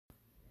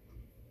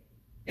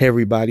Hey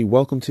everybody,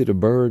 welcome to the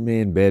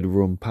Birdman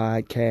Bedroom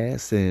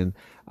podcast, and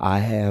I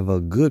have a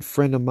good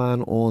friend of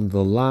mine on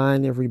the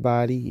line,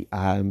 everybody.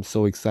 I'm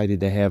so excited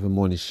to have him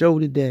on the show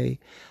today.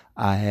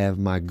 I have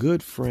my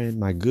good friend,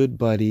 my good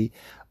buddy,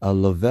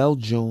 Lovell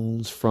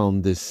Jones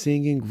from the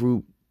singing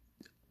group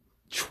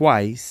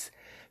Twice.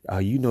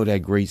 You know that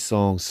great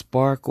song,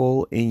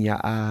 Sparkle in Your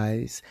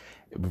Eyes.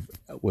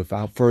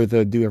 Without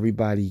further ado,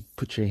 everybody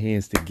put your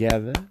hands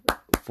together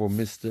for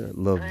Mr.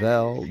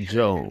 Lovell Hey,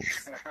 Jones.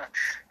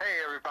 hey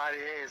everybody.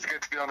 Hey, it's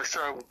good to be on the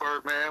show with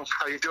Birdman.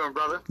 How you doing,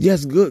 brother?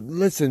 Yes, good.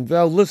 Listen,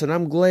 Val, listen,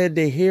 I'm glad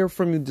to hear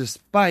from you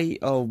despite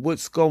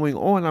what's going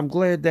on. I'm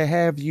glad to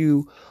have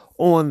you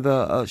on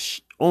the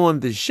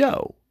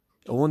show.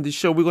 On the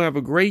show, we're going to have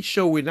a great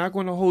show. We're not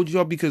going to hold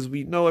you up because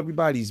we know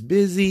everybody's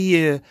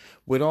busy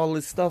with all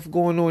this stuff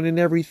going on and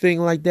everything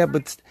like that.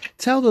 But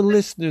tell the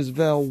listeners,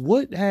 Val,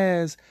 what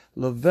has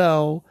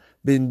Lovell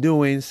been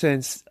doing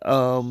since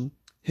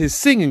his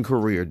singing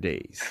career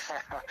days?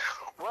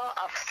 Well,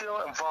 I'm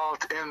still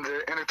involved in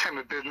the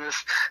entertainment business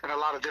in a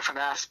lot of different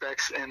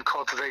aspects and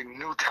cultivating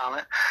new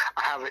talent.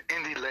 I have an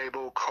indie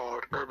label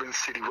called Urban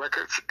City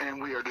Records,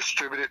 and we are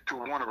distributed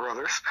through Warner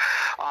Brothers.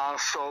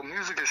 So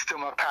music is still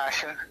my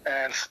passion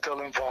and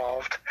still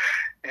involved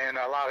in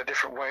a lot of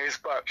different ways.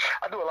 But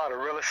I do a lot of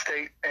real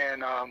estate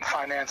and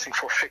financing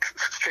for fix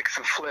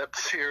and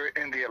flips here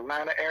in the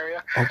Atlanta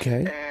area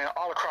Okay. and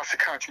all across the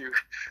country.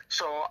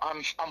 So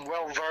I'm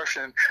well versed,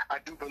 and I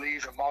do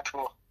believe in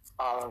multiple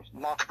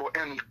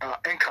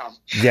income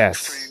Yes.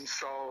 streams.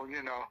 So,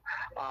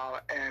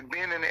 and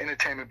being in the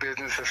entertainment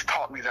business has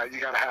taught me that you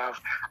got to have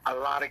a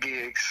lot of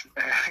gigs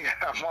and you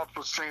gotta have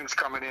multiple streams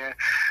coming in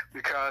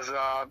because,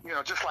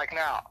 just like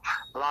now,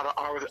 a lot of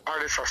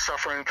artists are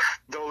suffering.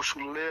 Those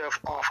who live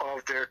off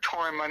of their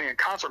touring money and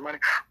concert money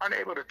aren't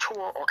able to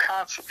tour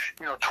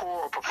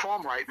or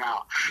perform right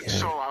now. Yeah.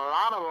 So a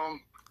lot of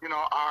them,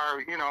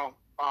 are,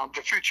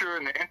 the future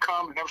and the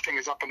income and everything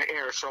is up in the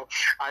air. So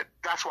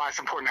that's why it's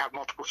important to have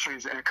multiple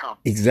streams of income.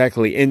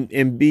 Exactly.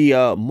 And be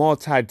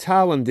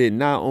multi-talented,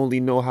 not only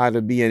know how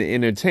to be an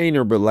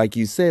entertainer, but like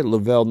you said,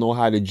 Lovell know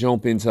how to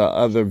jump into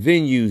other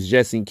venues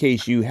just in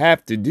case you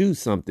have to do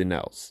something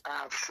else.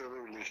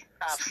 Absolutely.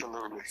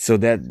 Absolutely. So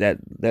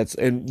that's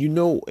and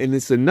and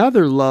it's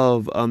another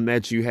love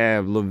that you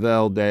have,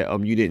 Lovell, that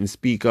you didn't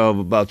speak of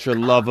about your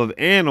love of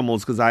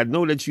animals, because I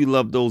know that you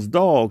love those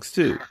dogs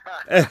too.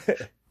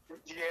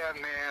 Yeah,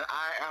 man,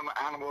 I am an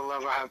animal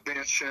lover. I have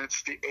been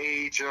since the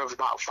age of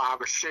about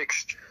 5 or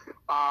 6.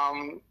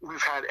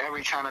 We've had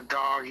every kind of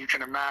dog you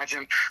can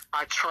imagine.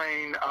 I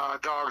train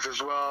dogs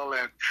as well,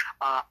 and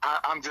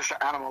I'm just an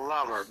animal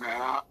lover,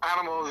 man.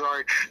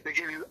 They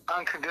give you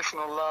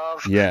unconditional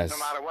love. Yes. No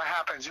matter what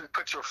happens, you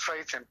put your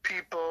faith in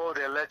people.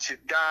 They let you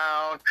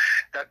down.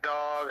 That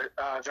dog,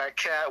 that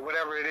cat,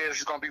 whatever it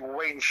is going to be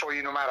waiting for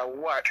you no matter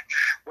what.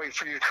 Waiting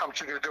for you to come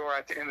to their door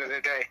at the end of the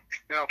day.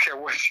 They don't care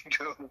what you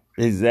do.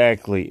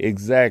 Exactly,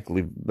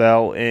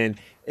 Val. And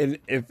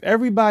if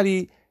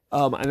everybody,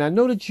 and I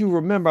know that you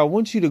remember, I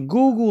want you to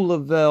Google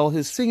Lovell,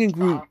 his singing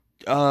group,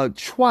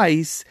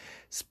 Twice,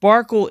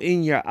 Sparkle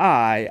in Your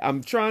Eye.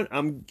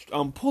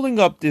 I'm pulling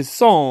up this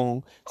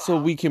song so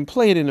we can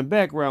play it in the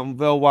background,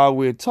 Val, while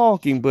we're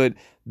talking. But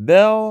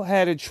Bell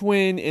had a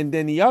twin, and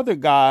then the other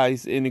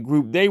guys in the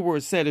group, they were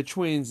a set of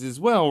twins as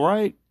well,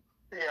 right?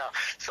 Yeah.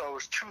 So it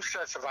was 2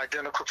 sets of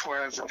identical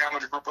twins, and the name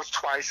of the group was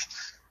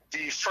Twice.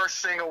 The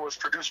first single was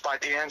produced by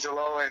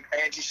D'Angelo and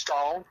Angie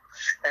Stone,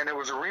 and it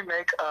was a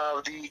remake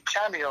of the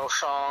Cameo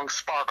song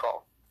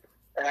Sparkle.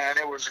 And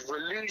it was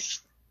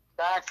released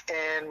back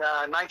in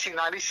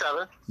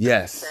 1997.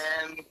 Yes.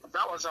 And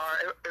that was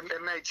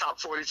it made top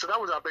 40. So that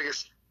was our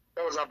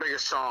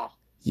biggest song.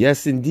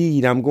 Yes,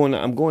 indeed. I'm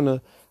gonna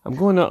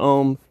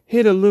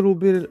hit a little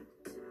bit.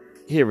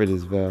 Here it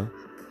is, Val.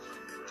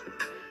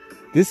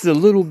 This is a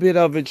little bit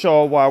of it,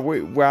 y'all,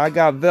 where I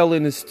got Vel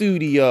in the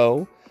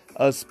studio.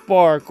 A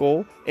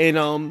Sparkle, and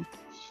on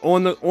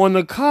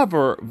the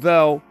cover,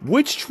 Vel,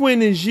 which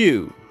twin is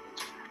you?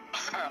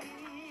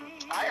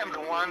 I am the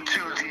one to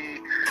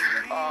the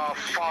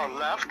far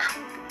left.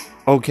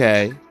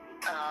 Okay.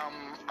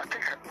 I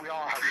think we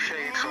all have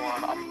shades, so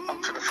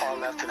I'm to the far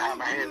left and have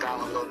my head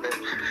down a little bit.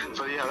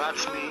 So yeah,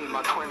 that's me.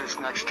 My twin is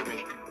next to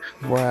me.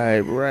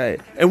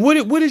 Right. And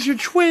what is your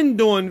twin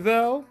doing,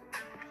 Vel?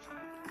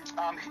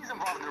 He's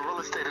involved in real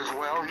estate as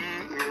well. He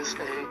is a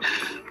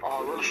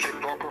real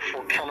estate broker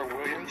for Keller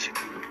Williams.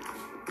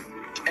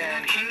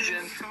 And he's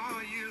in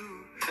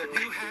the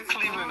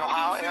Cleveland,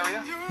 Ohio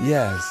area.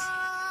 Yes.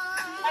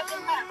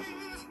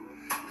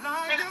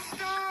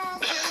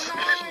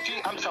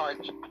 I'm sorry.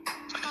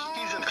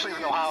 He's in the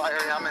Cleveland, Ohio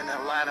area. I'm in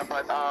Atlanta.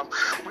 But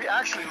we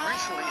actually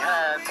recently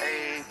had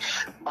a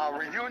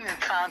reunion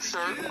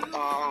concert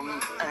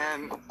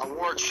and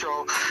award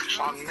show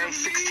on May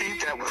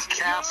 16th that was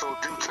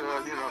canceled due to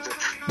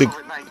the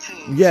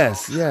COVID-19.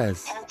 Yes.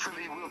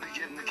 Hopefully we'll be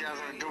getting together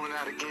together and doing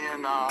that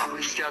again,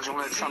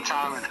 rescheduling it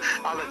sometime, and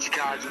I'll let you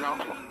guys know.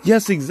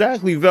 Yes,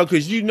 exactly, Vel,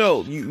 because you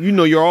know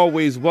you're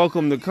always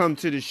welcome to come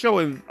to the show.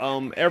 And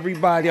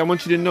everybody, I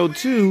want you to know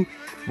too,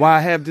 while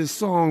I have this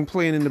song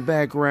playing in the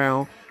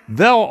background,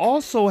 Vel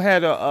also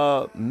had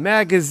a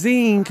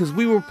magazine, because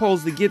we were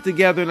supposed to get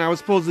together and I was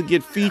supposed to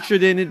get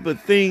featured in it, but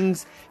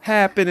things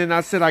happened and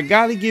I said I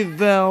gotta get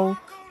Vel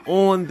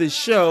on the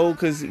show,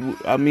 because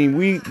I mean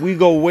we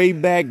go way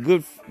back,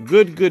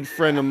 good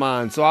friend of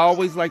mine. So I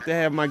always like to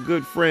have my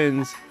good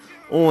friends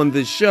on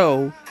the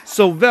show.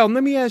 So Vel,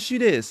 let me ask you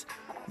this.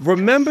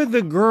 Remember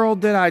the girl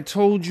that I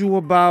told you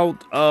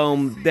about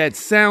that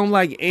sound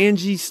like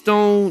Angie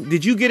Stone?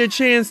 Did you get a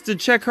chance to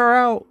check her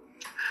out?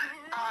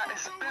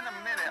 It's been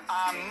a minute.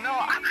 No,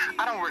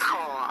 I don't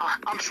recall.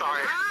 I'm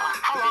sorry.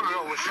 How long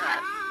ago was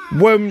that?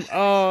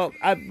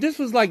 When this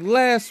was like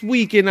last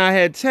week, and I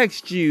had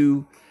texted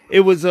you.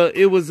 It was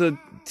a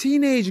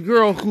teenage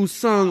girl who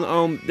sung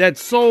the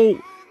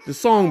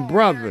song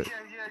Brother. Yeah.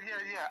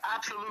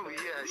 Absolutely,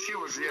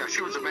 yeah.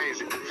 She was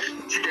amazing.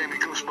 She gave me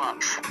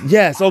goosebumps.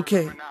 Yes.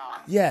 Okay.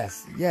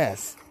 Yes.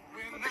 Is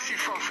she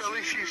from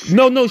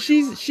Philly? No,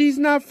 she's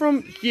not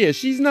from. Yeah,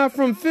 she's not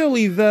from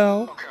Philly,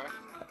 Vel. Okay.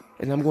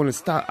 And I'm going to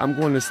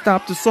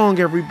stop the song,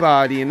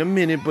 everybody, in a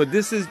minute. But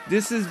this is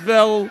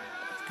Vel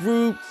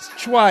Group's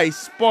Twice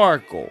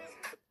Sparkle.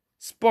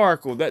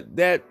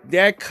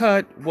 That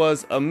cut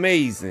was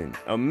amazing,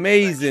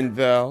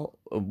 Vel,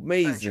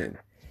 amazing.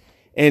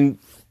 And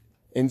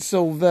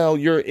so, Vel,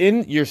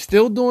 you're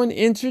still doing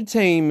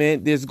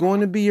entertainment. There's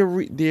going to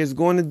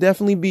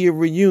definitely be a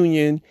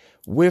reunion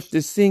with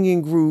the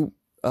singing group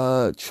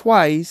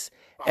Twice.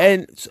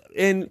 And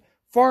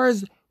far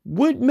as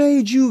what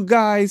made you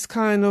guys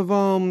kind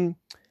of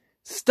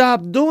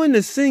stop doing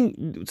the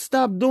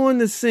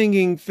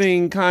singing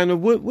thing, kind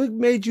of what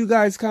made you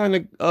guys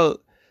kind of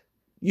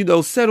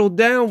settle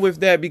down with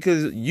that,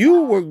 because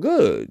you were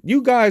good.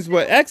 You guys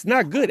were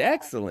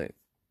excellent.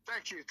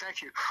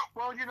 Thank you.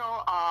 Well,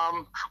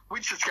 we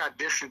just got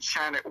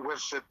disenchanted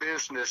with the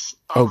business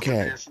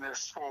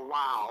for a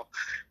while.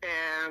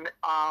 And,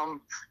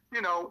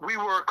 we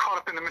were caught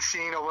up in the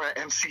machine over at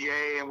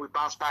MCA, and we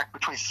bounced back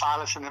between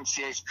Silas and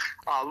MCA's.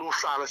 Lil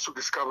Silas, who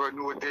discovered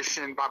New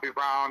Edition, Bobby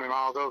Brown, and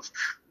all those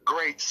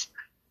greats.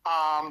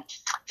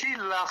 He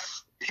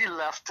left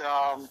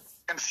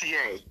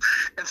MCA.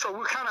 And so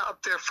we're kind of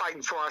up there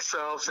fighting for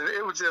ourselves. And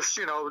it was just,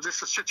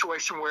 just a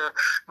situation where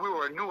we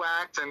were a new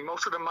act, and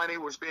most of the money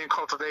was being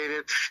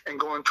cultivated and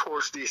going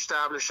towards the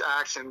established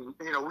acts. And,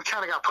 we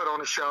kind of got put on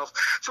the shelf.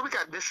 So we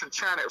got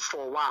disenchanted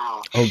for a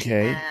while.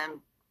 Okay. And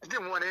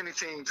didn't want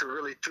anything to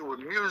really do with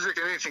music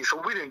or anything.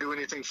 So we didn't do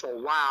anything for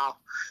a while.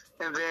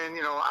 And then,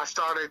 I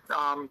started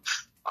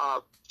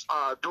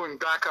doing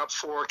backups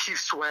for Keith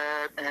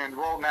Sweat and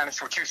road manager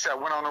for Keith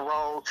Sweat. Went on the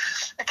road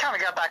and kind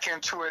of got back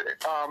into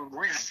it,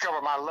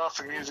 rediscovered my love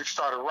for music,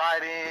 started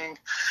writing.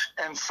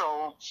 And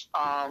so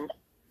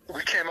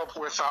we came up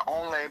with our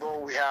own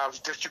label. We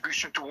have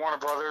distribution through Warner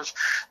Brothers.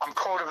 I'm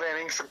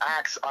cultivating some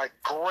acts, a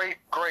great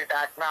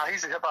act now.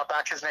 He's a hip-hop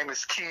act. His name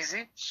is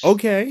Keezy.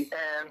 Okay.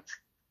 And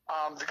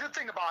the good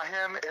thing about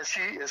him is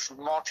he is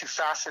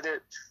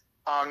multifaceted.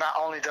 Not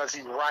only does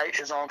he write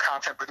his own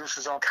content, produce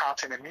his own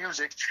content and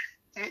music,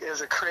 he is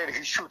a creator.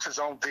 He shoots his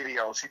own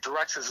videos. He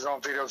directs his own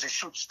videos. He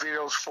shoots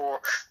videos for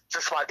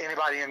just about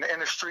anybody in the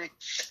industry.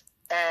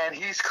 And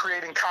he's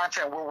creating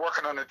content. We're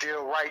working on a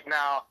deal right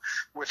now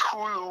with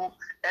Hulu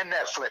and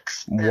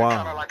Netflix. Wow. They're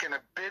kind of like in a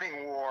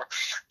bidding war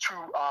to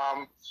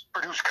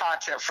produce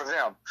content for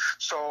them.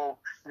 So,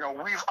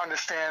 we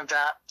understand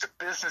that the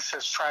business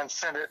has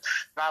transcended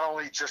not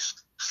only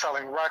just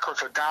selling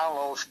records or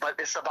downloads, but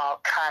it's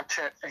about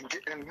content and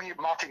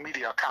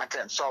multimedia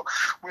content. So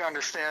we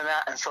understand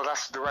that, and so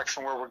that's the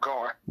direction where we're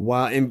going.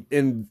 Wow.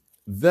 And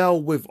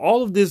Vel, with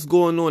all of this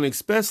going on,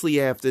 especially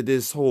after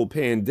this whole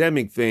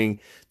pandemic thing,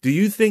 do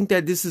you think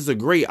that this is a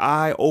great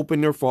eye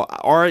opener for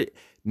art,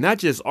 not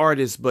just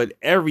artists, but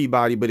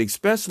everybody, but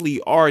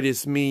especially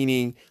artists,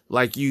 meaning,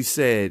 like you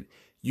said,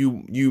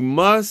 you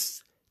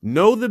must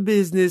know the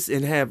business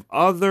and have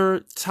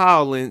other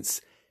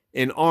talents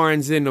and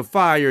irons in the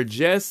fire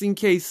just in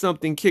case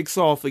something kicks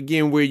off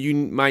again where you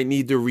might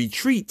need to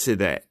retreat to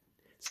that?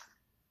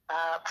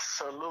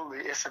 Absolutely.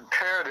 It's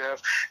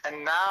imperative.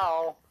 And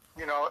now,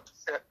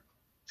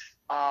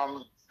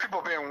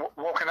 people being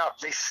woken up,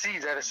 they see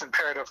that it's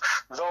imperative.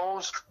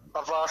 Those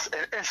of us,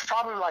 it's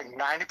probably like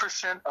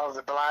 90% of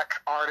the black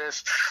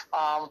artists,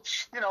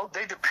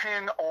 they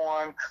depend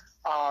on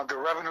the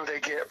revenue they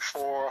get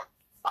for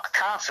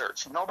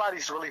concerts.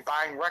 Nobody's really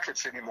buying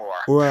records anymore.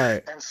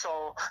 Right. And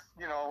so,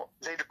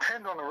 they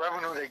depend on the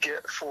revenue they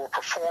get for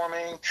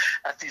performing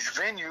at these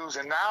venues.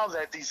 And now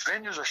that these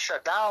venues are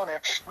shut down, and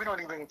we don't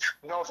even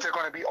know if they're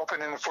going to be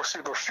open in the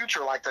foreseeable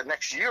future, like the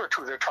next year or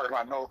two, they're talking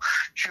about no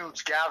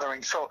huge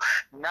gatherings. So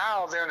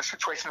now they're in a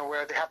situation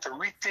where they have to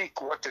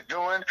rethink what they're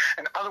doing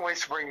and other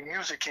ways to bring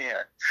music in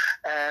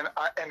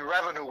and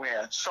revenue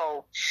in.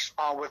 So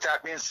with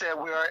that being said,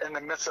 we are in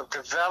the midst of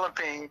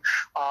developing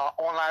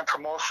online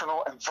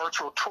promotional and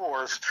virtual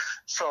tours.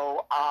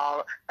 So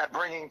at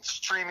bringing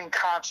streaming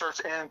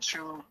concerts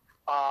into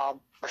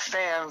the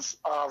fans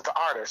of the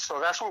artist. So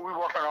that's what we're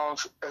working on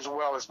as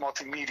well as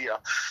multimedia.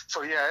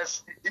 So yeah,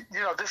 it's,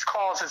 this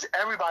causes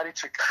everybody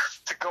to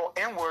go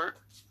inward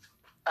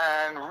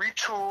and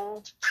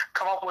retool,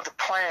 come up with a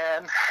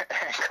plan,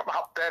 and come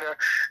out better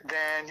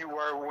than you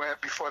were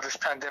before this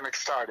pandemic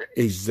started.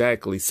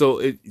 Exactly.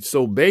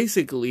 So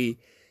basically,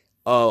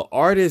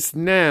 artists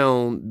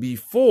now,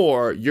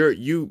 before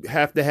you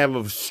have to have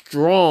a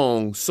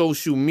strong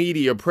social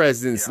media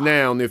presence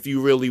now if you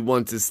really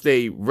want to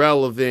stay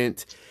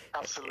relevant.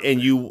 Absolutely.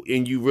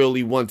 and you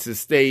really want to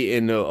stay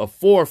in a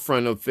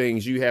forefront of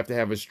things. You have to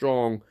have a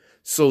strong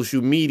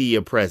social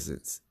media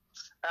presence.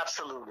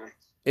 Absolutely.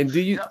 And do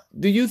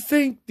you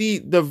think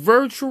the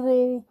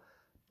virtual,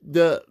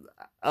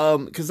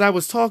 because I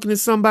was talking to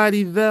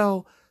somebody,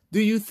 Vel, do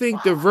you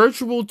think the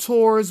virtual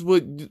tours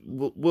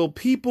will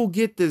people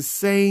get the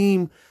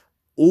same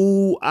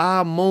ooh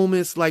ah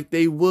moments like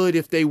they would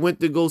if they went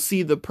to go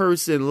see the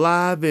person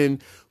live?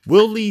 And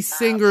will these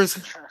singers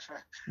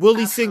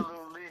sing?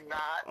 Not.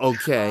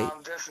 Okay.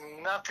 There's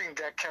nothing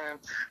that can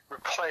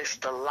replace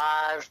the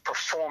live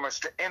performance,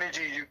 the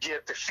energy you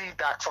get, the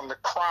feedback from the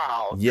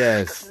crowd.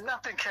 Yes. There's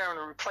nothing can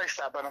replace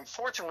that. But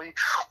unfortunately,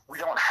 we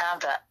don't have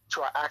that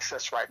to our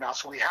access right now.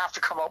 So we have to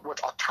come up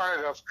with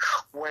alternative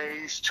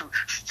ways to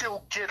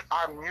still get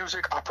our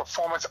music, our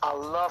performance, our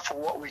love for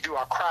what we do,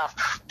 our craft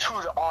to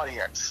the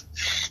audience.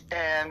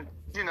 And,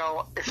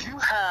 if you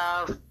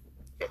have,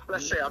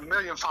 let's say, 1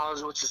 million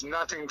followers, which is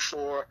nothing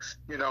for,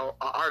 an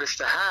artist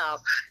to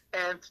have.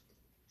 And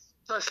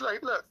so it's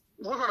like, look,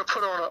 we're going to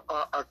put on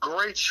a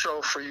great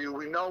show for you.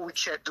 We know we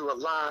can't do it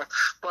live,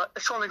 but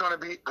it's only going to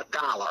be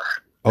 $1.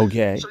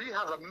 Okay. So you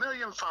have 1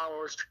 million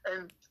followers,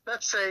 and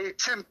let's say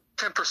 10%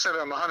 of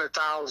them,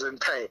 100,000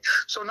 pay.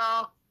 So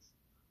now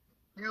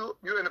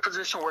you're in a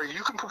position where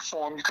you can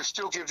perform, you can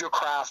still give your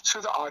craft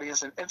to the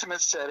audience in an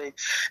intimate setting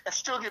and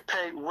still get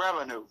paid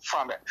revenue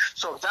from it.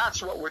 So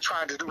that's what we're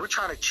trying to do. We're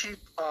trying to keep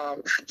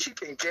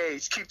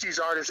engaged, keep these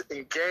artists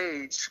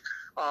engaged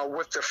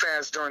with their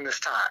fans during this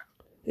time.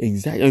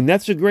 Exactly. And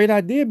that's a great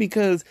idea,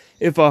 because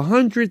if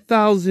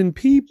 100,000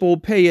 people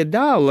pay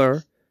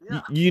 $1,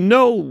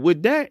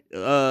 what that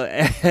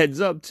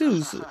adds up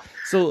to.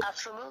 So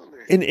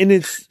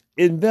absolutely.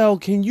 And Vel,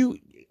 can you,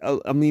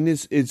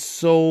 it's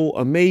so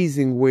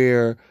amazing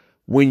where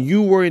when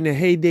you were in the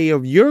heyday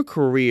of your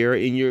career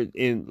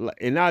and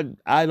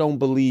I don't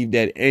believe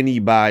that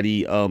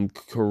anybody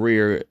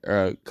career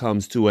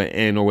comes to an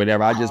end or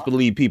whatever. I just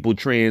believe people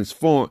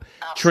transform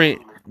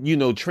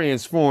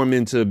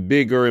into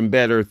bigger and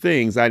better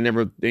things. I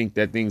never think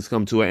that things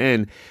come to an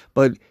end.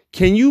 But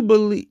can you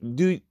believe,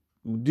 do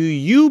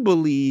you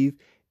believe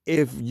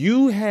if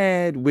you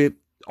had with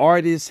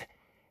artists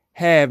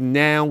have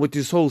now with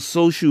this whole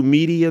social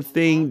media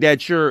thing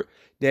that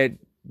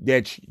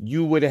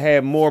you would have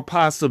had more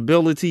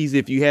possibilities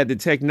if you had the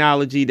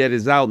technology that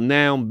is out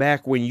now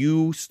back when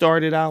you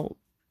started out?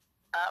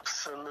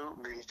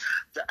 Absolutely.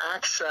 The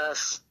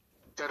access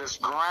that is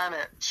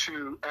granted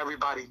to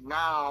everybody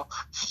now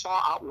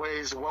far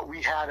outweighs what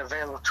we had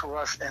available to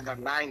us in the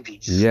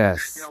 90s.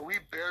 Yes. We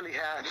barely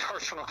had a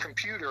personal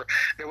computer.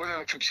 There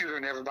wasn't a computer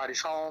in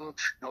everybody's home.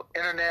 No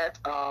internet,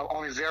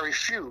 only very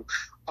few.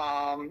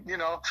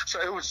 So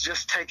it was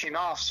just taking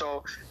off.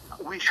 So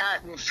we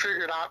hadn't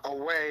figured out a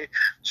way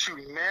to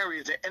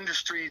marry the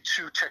industry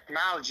to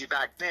technology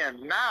back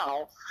then.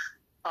 Now,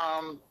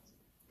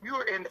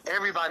 you're in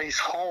everybody's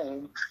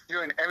home.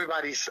 You're in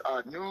everybody's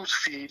news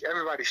feed,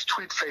 everybody's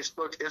tweet,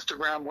 Facebook,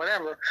 Instagram,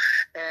 whatever.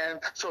 And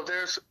so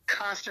there's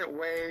constant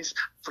ways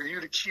for you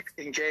to keep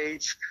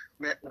engaged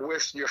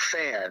with your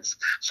fans.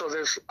 So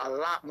there's a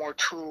lot more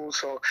tools.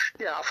 So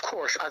yeah, of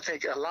course, I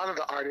think a lot of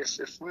the artists,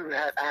 if we would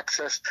have had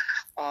access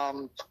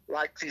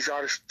like these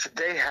artists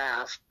today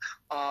have,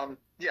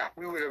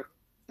 we would have,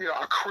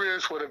 our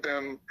careers would have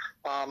been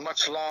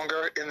much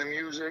longer in the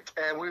music,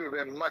 and we would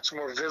have been much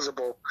more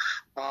visible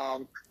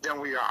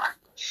than we are.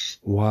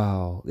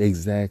 Wow,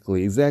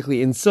 exactly.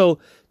 And so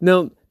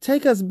now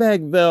take us back,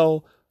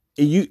 Vel.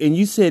 And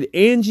you said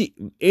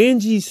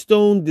Angie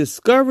Stone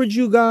discovered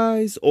you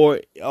guys,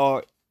 or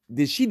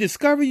did she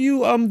discover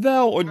you,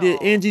 Vel, or did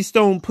Angie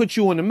Stone put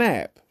you on the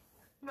map?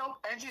 No,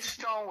 Angie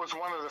Stone was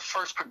one of the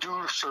first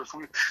producers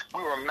we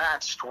were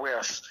matched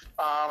with.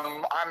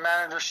 Our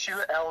manager,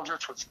 Sheila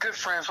Eldridge, was good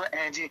friends with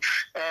Angie.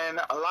 And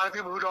a lot of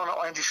people who don't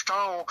know Angie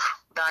Stone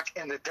back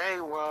in the day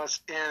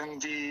was in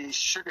the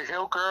Sugar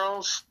Hill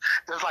Girls.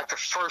 There's like the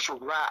first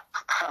rap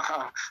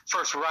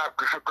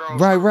girls.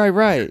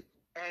 Right.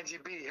 Angie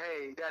B,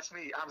 hey, that's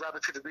me. I'm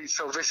rapping to the beat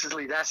so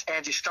viciously. That's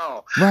Angie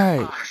Stone.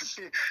 Right.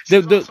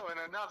 She's also in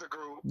another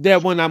group.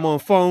 That one I'm on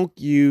Funk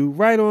You,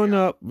 right on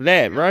up.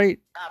 That, right?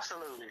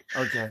 Absolutely.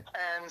 Okay.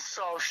 And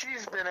so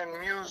she's been in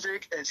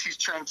music, and she's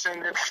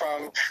transcended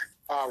from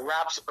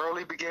rap's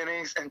early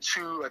beginnings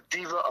into a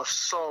diva of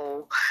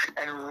soul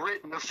and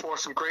written for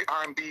some great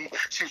R&B.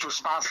 She's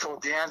responsible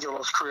for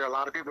D'Angelo's career. A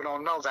lot of people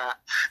don't know that.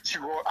 She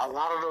wrote a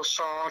lot of those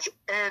songs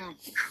and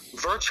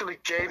virtually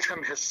gave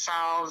him his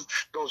sounds,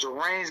 those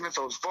arrangements,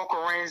 those vocal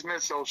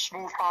arrangements, those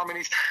smooth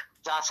harmonies.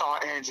 That's all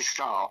Angie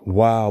Stone.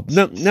 Wow. She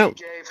gave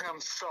him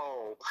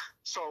soul.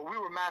 So we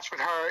were matched with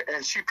her,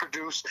 and she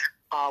produced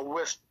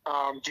with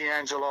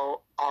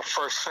D'Angelo our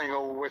first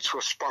single, which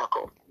was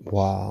Sparkle.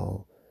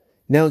 Wow.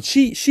 Now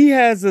she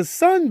has a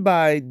son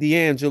by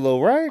D'Angelo,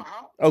 right?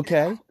 Uh-huh.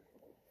 Okay. Yeah.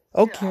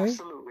 Okay. Yeah,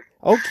 absolutely.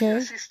 Okay. Yeah,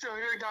 she's still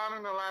here down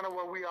in Atlanta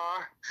where we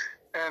are.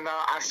 And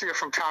I see her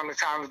from time to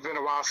time. It's been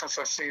a while since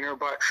I've seen her,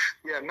 but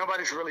yeah,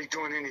 nobody's really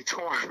doing any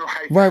touring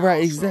right now.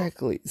 Right,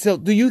 exactly. So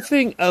do you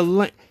think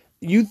Atlanta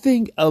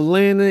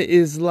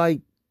is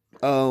like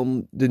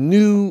the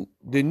new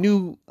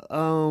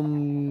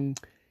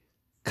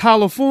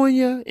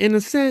California in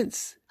a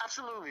sense?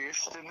 Absolutely.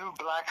 It's the new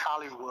Black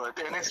Hollywood,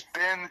 and it's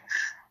been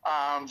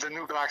the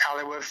new Black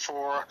Hollywood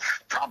for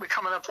probably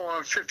coming up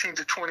on 15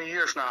 to 20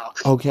 years now.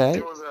 Okay.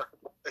 There was a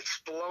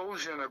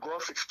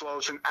growth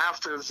explosion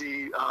after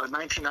the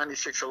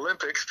 1996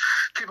 Olympics.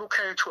 People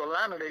came to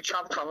Atlanta, they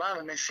traveled to Atlanta,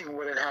 and they seen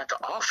what it had to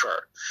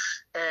offer.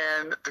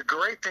 And the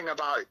great thing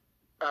about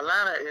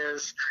Atlanta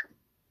is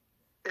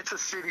it's a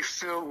city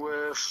filled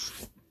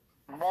with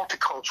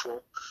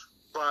multicultural,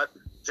 but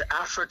the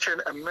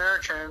African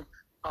American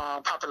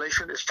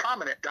population is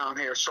prominent down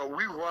here. So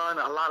we run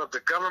a lot of the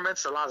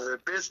governments, a lot of the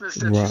business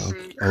that you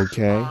see.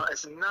 Okay.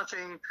 It's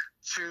nothing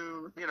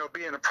to,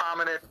 be in a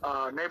prominent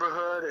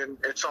neighborhood, and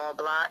it's all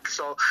black.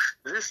 So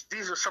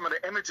these are some of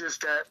the images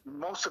that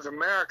most of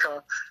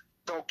America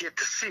don't get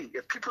to see.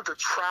 If people to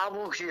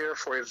travel here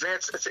for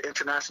events, it's an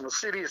international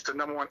city. It's the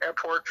 #1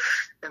 airport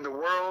in the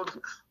world.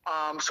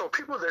 So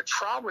people that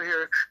travel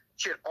here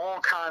get all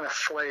kind of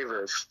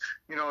flavors.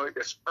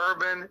 It's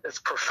urban, it's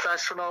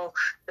professional,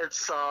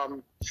 it's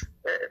one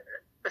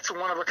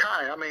of a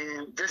kind. I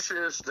mean, this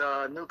is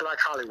the new Black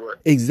Hollywood.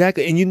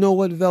 Exactly. And you know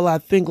what, Vel? I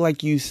think,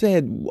 like you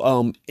said,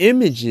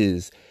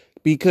 images.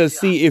 Because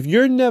see, if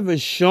you're never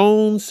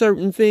shown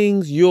certain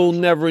things, you'll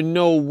never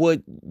know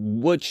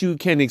what you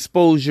can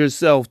expose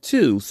yourself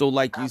to. So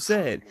like you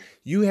said,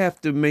 you have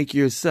to make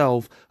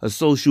yourself a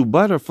social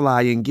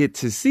butterfly and get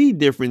to see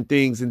different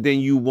things, and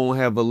then you won't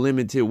have a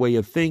limited way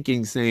of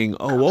thinking, saying,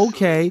 oh,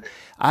 okay,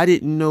 I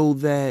didn't know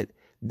that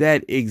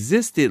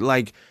existed.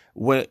 Like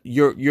what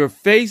your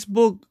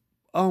Facebook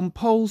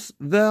posts,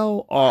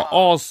 Vel, are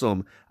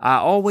awesome. I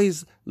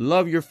always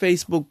love your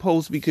Facebook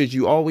posts because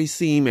you always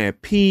seem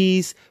at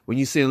peace when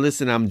you say,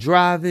 listen, I'm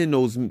driving,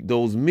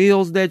 those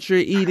meals that you're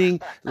eating.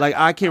 Like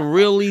I can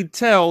really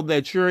tell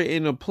that you're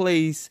in a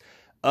place,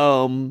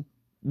 a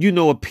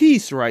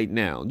peace right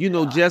now,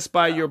 just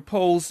by your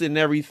posts and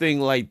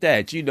everything like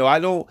that. I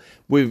don't,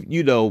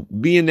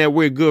 being that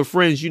we're good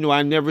friends,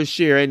 I never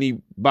share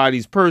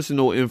anybody's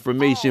personal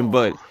information,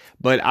 but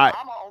I'm an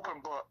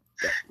open book.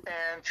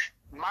 And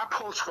my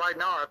posts right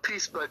now are a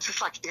piece, but just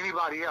like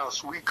anybody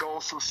else, we go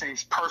through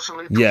things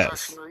personally,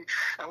 professionally,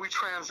 and we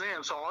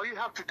transcend. So all you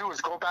have to do is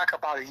go back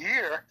about a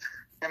year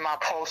in my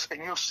posts,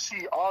 and you'll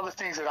see all the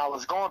things that I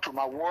was going through.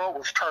 My world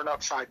was turned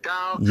upside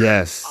down.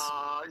 Yes.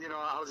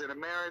 I was in a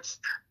marriage,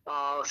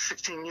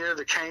 16 years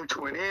that came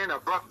to an end,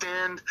 abrupt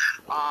end.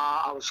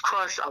 I was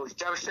crushed. I was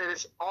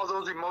devastated. All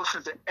those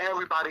emotions that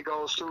everybody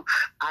goes through,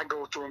 I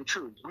go through them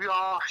too. We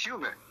are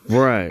human.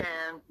 Right.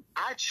 And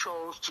I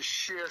chose to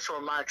share some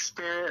of my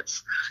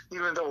experience,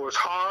 even though it was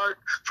hard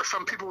for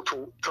some people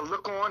to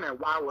look on and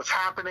why it was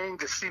happening,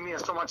 to see me in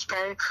so much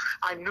pain.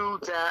 I knew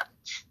that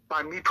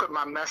by me putting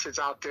my message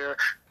out there,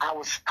 I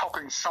was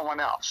helping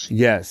someone else.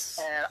 Yes.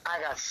 And I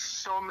got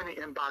so many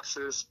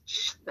inboxes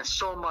and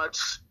so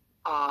much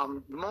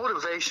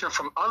motivation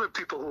from other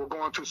people who were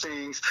going through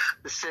things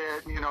that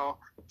said,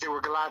 they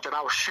were glad that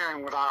I was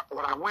sharing what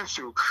I went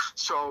through.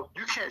 So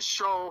you can't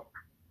show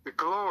the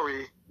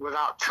glory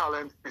without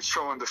telling and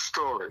showing the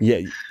story. Yeah.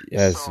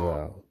 Yes. So,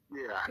 wow.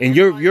 Yeah. And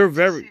you're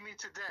very. See me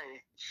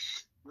today.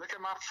 Look at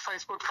my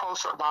Facebook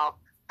post about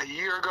a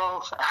year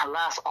ago,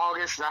 last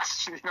August.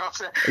 That's what I'm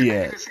saying. Yeah.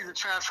 And you can see the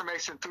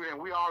transformation through it,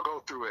 and we all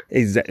go through it.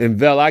 Exactly. And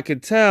Vel, I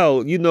could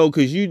tell,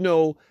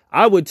 because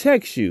I would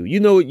text you.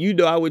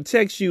 I would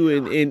text you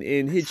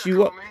and hit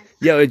you up.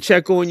 Yeah, and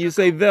check on you,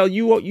 say, Vel,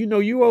 you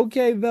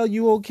okay? Vel,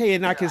 you okay?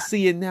 And I can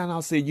see it now, and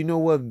I'll say, you know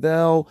what,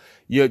 Vel,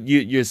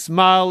 you're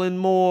smiling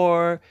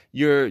more.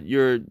 You're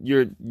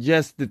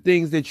just the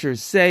things that you're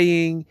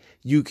saying.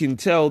 You can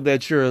tell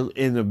that you're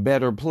in a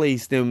better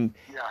place than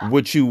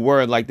what you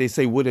were. Like they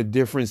say, what a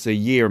difference a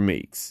year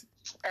makes.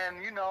 And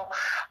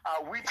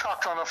we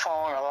talked on the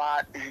phone a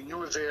lot, and you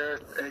were there,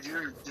 and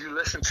you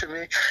listened to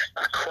me.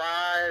 I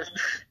cried,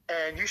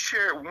 and you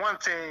shared one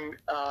thing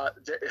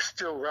that is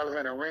still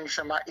relevant and rings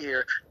in my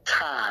ear: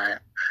 time.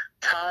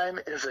 Time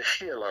is a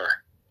healer.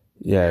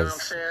 Yes. You know what I'm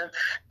saying?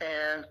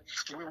 And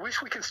we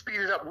wish we could speed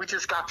it up. We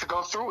just got to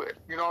go through it.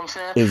 You know what I'm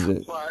saying? Is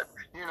it? But,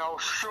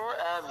 sure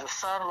as the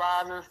sun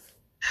rises,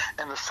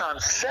 and the sun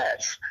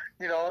sets,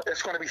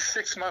 it's going to be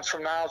 6 months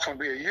from now, it's going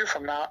to be a year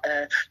from now,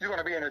 and you're going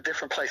to be in a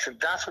different place. And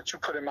that's what you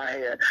put in my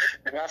head.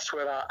 And that's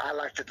what I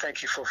like to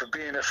thank you for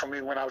being there for me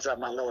when I was at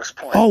my lowest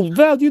point. Oh,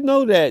 Val, you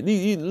know that.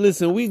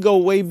 Listen, we go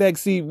way back.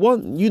 See,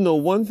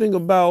 one thing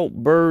about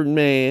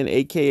Birdman,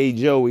 aka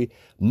Joey,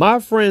 my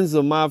friends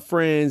are my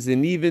friends,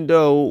 and even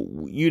though,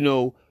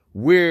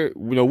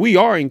 we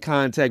are in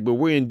contact, but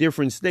we're in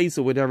different states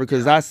or whatever.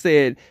 Because I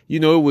said, it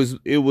was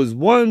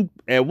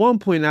at one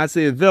point I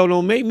said, Vel,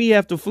 don't make me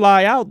have to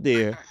fly out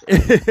there. I'm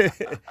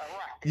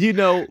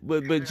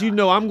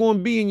going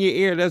to be in your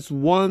ear. That's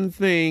one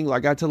thing.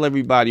 Like I tell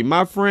everybody,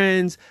 my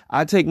friends,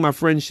 I take my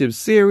friendship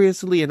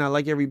seriously, and I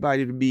like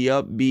everybody to be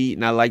upbeat,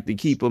 and I like to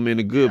keep them in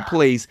a good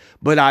place.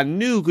 But I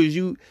knew, because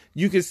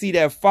you can see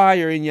that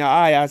fire in your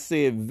eye. I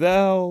said,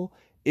 Vel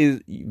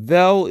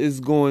is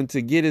going to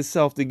get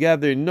itself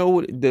together. And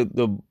know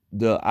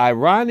the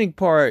ironic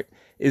part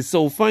is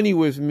so funny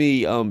with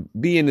me,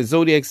 being the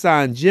zodiac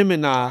sign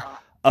Gemini.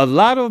 A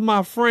lot of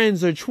my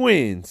friends are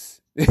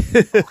twins.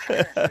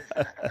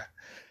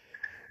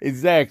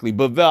 Exactly.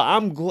 But Val,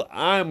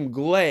 I'm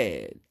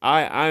glad.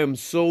 I am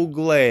so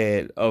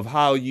glad of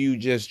how you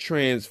just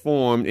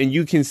transformed, and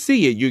you can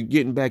see it. You're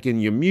getting back in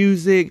your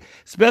music,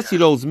 especially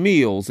those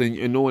meals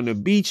and on the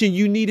beach, and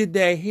you needed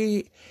that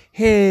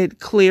head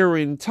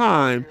clearing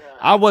time.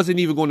 I wasn't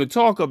even going to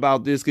talk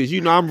about this because,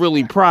 I'm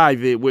really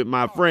private with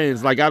my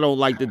friends. Like, I don't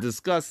like to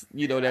discuss,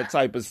 that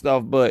type of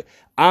stuff, but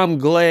I'm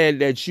glad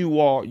that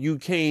you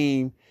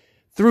came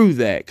through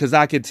that, because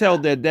I could tell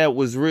that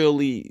was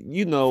really,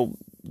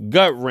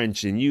 gut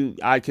wrenching.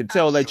 I could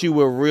tell that you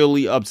were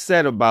really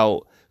upset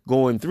about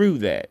going through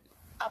that.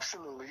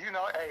 Absolutely.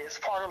 Hey, it's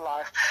part of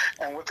life.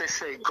 And what they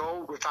say,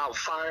 gold without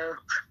fire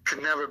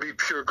can never be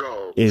pure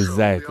gold.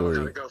 Exactly. So we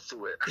all gotta go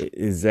through it.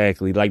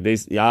 Exactly. Like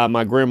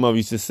my grandmother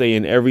used to say,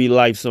 in every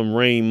life, some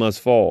rain must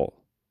fall.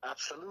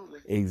 Absolutely.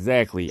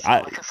 Exactly.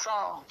 Like a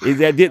song.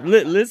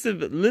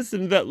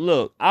 Listen.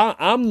 Look,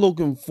 I'm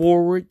looking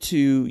forward to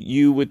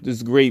you with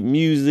this great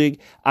music.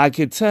 I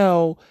could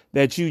tell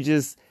that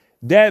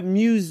that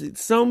music.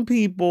 Some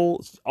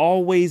people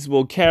always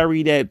will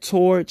carry that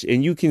torch,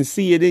 and you can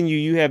see it in you.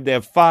 You have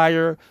that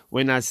fire.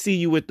 When I see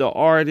you with the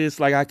artist,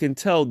 like, I can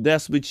tell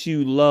that's what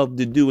you love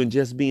to do, and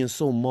just being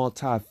so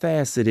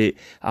multifaceted.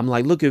 I'm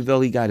like, look at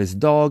Vel. He got his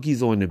dog.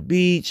 He's on the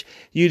beach.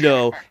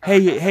 Hey,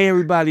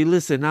 everybody,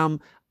 listen.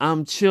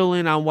 I'm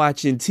chilling. I'm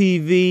watching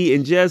TV.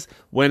 And just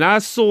when I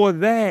saw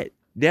that,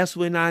 that's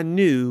when I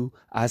knew.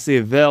 I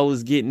said, Vel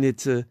is getting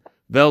his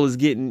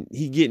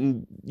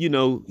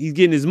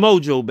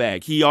mojo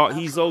back.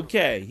 He's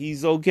okay.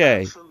 He's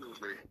okay.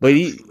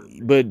 Absolutely.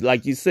 But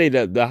like you say,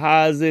 the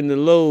highs and the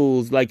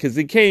lows, like, cause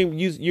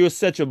you're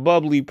such a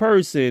bubbly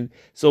person.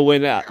 So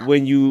when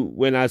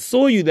I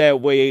saw you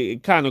that way,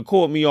 it kind of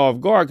caught me off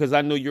guard, cause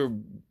I know you're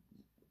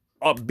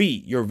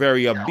upbeat. You're a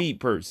very upbeat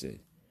person.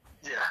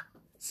 Yeah.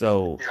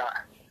 So. Yeah.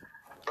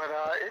 But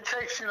it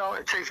takes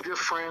good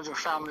friends and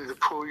family to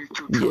pull you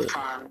through tough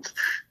times.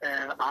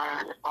 And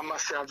I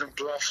must say, I've been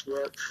blessed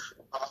with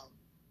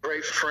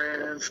great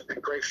friends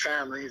and great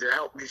family to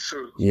help me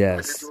through.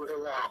 Yes. To do it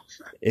alone.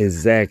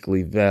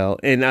 Exactly, Val.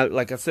 And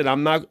like I said,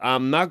 I'm not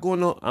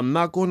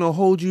gonna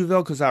hold you,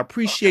 Val, because I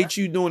appreciate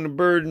you doing the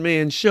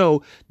Birdman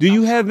show. Do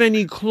you have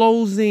any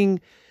closing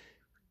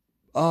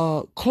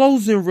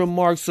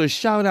remarks or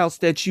shout outs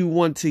that you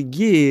want to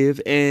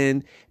give?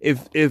 And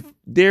if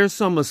there's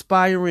some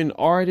aspiring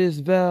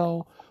artists,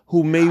 Val,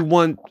 who may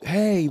want,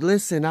 hey,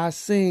 listen, I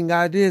sing,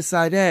 I this,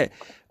 I that,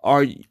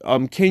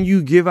 can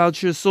you give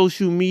out your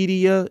social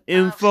media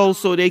info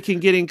so they can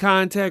get in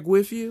contact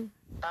with you?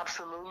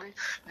 Absolutely.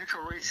 You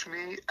can reach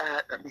me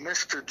at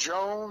Mr.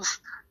 Jones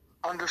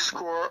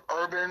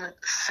 _Urban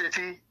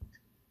City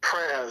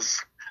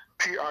Prez.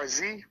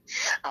 PRZ.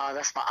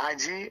 That's my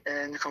IG,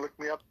 and you can look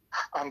me up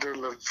under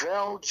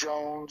Lovell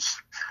Jones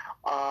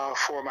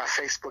for my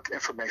Facebook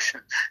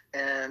information.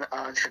 And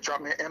you can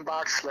drop me an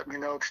inbox, let me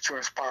know that you're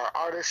an inspired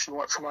artist, you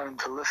want someone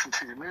to listen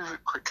to your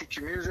music, critique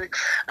your music.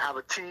 I have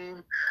a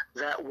team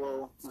that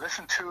will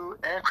listen to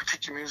and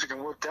critique your music, and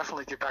we'll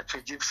definitely get back to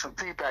you, give you some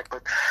feedback.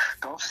 But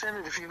don't send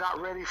it if you're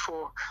not ready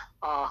for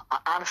an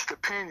honest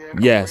opinion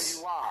of where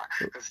you are,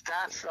 because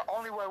that's the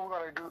only way we're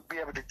going to be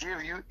able to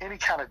give you any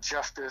kind of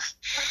justice,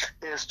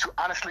 is to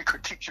honestly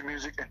critique your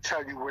music and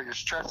tell you where your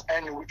strengths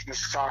and your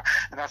weaknesses are,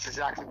 and that's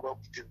exactly what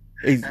we do.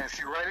 And if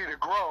you're ready to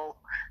grow,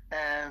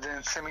 and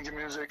then send me your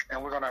music,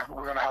 and we're gonna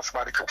have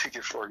somebody critique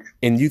it for you.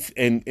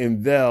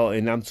 And Vel,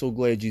 and I'm so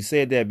glad you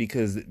said that,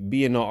 because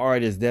being an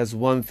artist, that's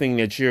one thing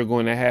that you're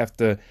going to have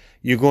to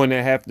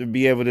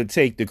be able to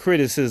take the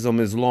criticism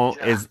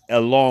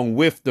along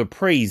with the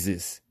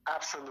praises.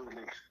 Absolutely.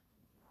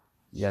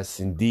 Yes,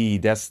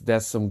 indeed.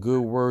 That's some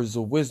good words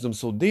of wisdom.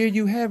 So there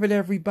you have it,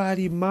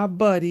 everybody. My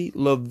buddy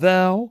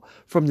Lovell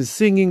from the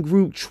singing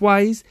group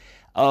Twice.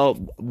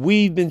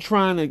 We've been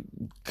trying to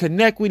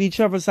connect with each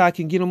other so I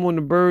can get him on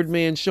the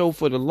Birdman show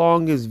for the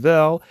longest,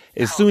 Vel.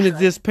 As soon as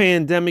this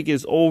pandemic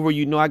is over,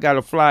 I got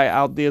to fly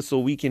out there so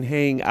we can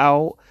hang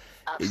out.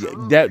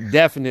 Absolutely.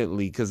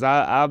 Definitely, because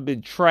I've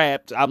been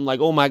trapped. I'm like,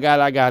 oh my God,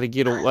 I got to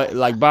get away.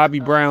 Like Bobby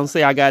Brown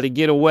say, I got to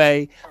get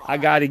away. I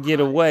got to get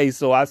away.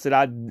 So I said,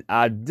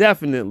 I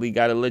definitely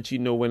got to let you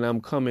know when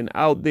I'm coming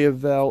out there,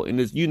 Vel. And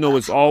it's,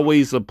 it's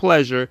always a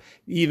pleasure,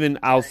 even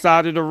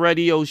outside of the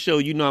radio show.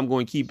 I'm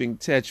going to keep in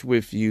touch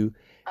with you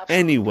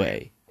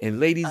anyway. And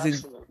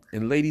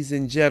ladies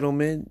and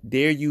gentlemen,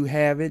 there you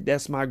have it.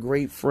 That's my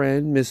great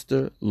friend,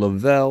 Mr.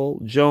 Lovell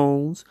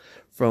Jones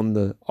from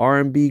the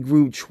R&B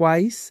group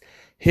Twice.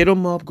 Hit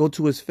him up, go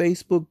to his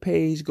Facebook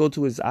page, go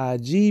to his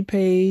IG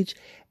page,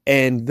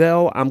 and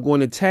Vel, I'm going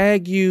to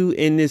tag you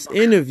in this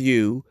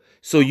interview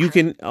so you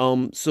can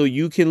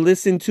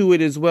listen to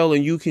it as well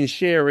and you can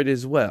share it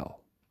as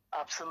well.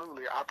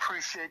 Absolutely. I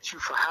appreciate you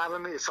for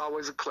having me. It's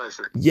always a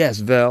pleasure. Yes,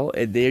 Vel,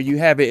 and there you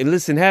have it. And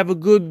listen, have a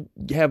good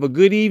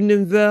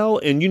evening, Vel,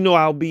 and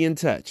I'll be in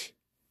touch.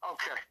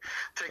 Okay.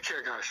 Take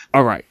care, guys.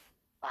 All right.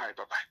 All right,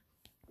 bye-bye.